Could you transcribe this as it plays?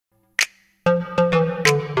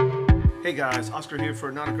Hey guys, Oscar here for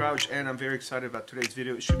Notagrouch, and I'm very excited about today's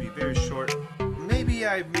video. It should be very short. Maybe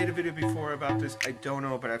I've made a video before about this, I don't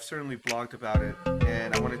know, but I've certainly blogged about it,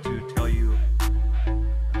 and I wanted to tell you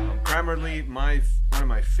Grammarly, one of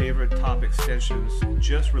my favorite top extensions,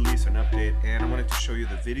 just released an update, and I wanted to show you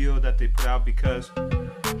the video that they put out because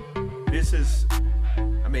this is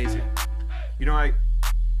amazing. You know,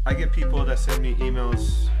 I get people that send me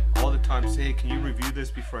emails all the time, say, hey, can you review this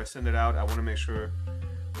before I send it out? I want to make sure,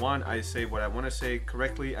 one, I say what I want to say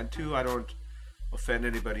correctly, and two, I don't offend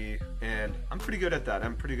anybody, and I'm pretty good at that.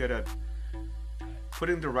 I'm pretty good at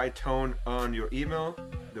putting the right tone on your email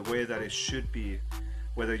the way that it should be,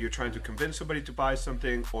 whether you're trying to convince somebody to buy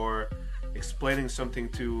something or explaining something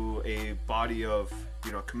to a body of,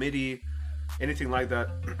 you know, a committee, anything like that.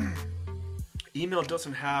 Email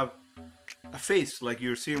doesn't have a face like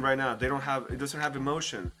you're seeing right now. It doesn't have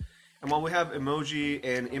emotion. And while we have emoji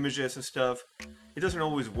and images and stuff, it doesn't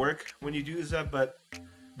always work when you use that, but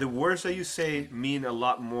the words that you say mean a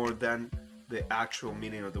lot more than the actual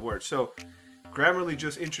meaning of the word. So Grammarly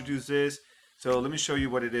just introduced this, so let me show you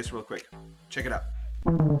what it is real quick. Check it out.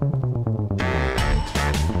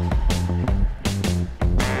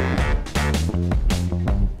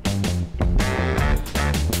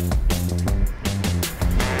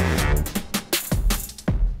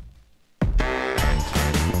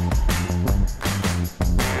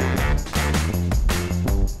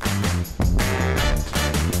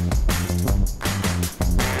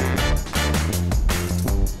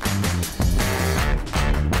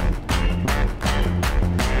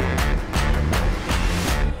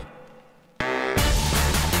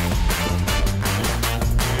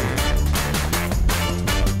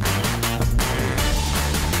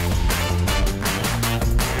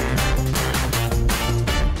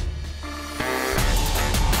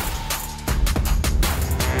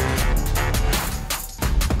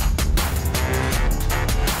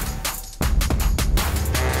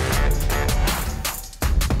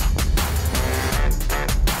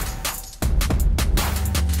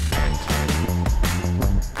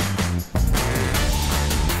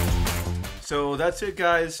 So that's it,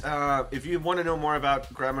 guys. If you want to know more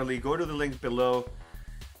about Grammarly, go to the link below.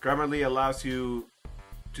 Grammarly allows you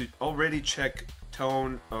to already check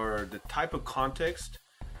tone or the type of context,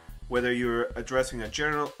 whether you're addressing a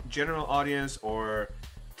general audience or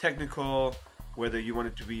technical, whether you want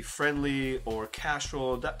it to be friendly or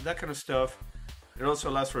casual, that kind of stuff. It also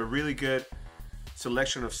allows for a really good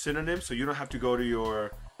selection of synonyms, so you don't have to go to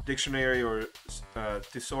your dictionary or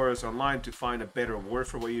thesaurus online to find a better word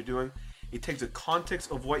for what you're doing. It takes the context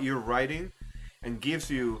of what you're writing and gives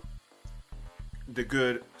you the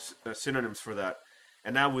good synonyms for that.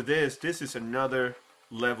 And now with this is another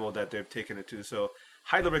level that they've taken it to. So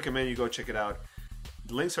highly recommend you go check it out.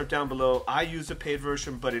 The links are down below. I use the paid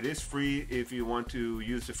version, but it is free if you want to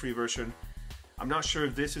use the free version. I'm not sure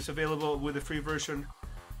if this is available with the free version,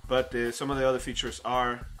 but some of the other features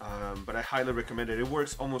are. But I highly recommend it. It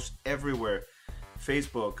works almost everywhere.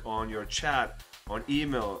 Facebook, on your chat, on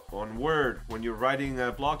email, on Word, when you're writing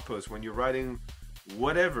a blog post, when you're writing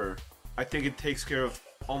whatever. I think it takes care of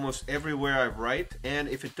almost everywhere I write. And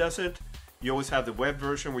if it doesn't, you always have the web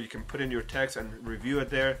version where you can put in your text and review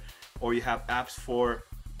it there, or you have apps for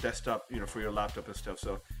desktop, you know, for your laptop and stuff.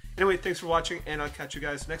 So anyway, thanks for watching, and I'll catch you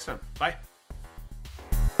guys next time. Bye.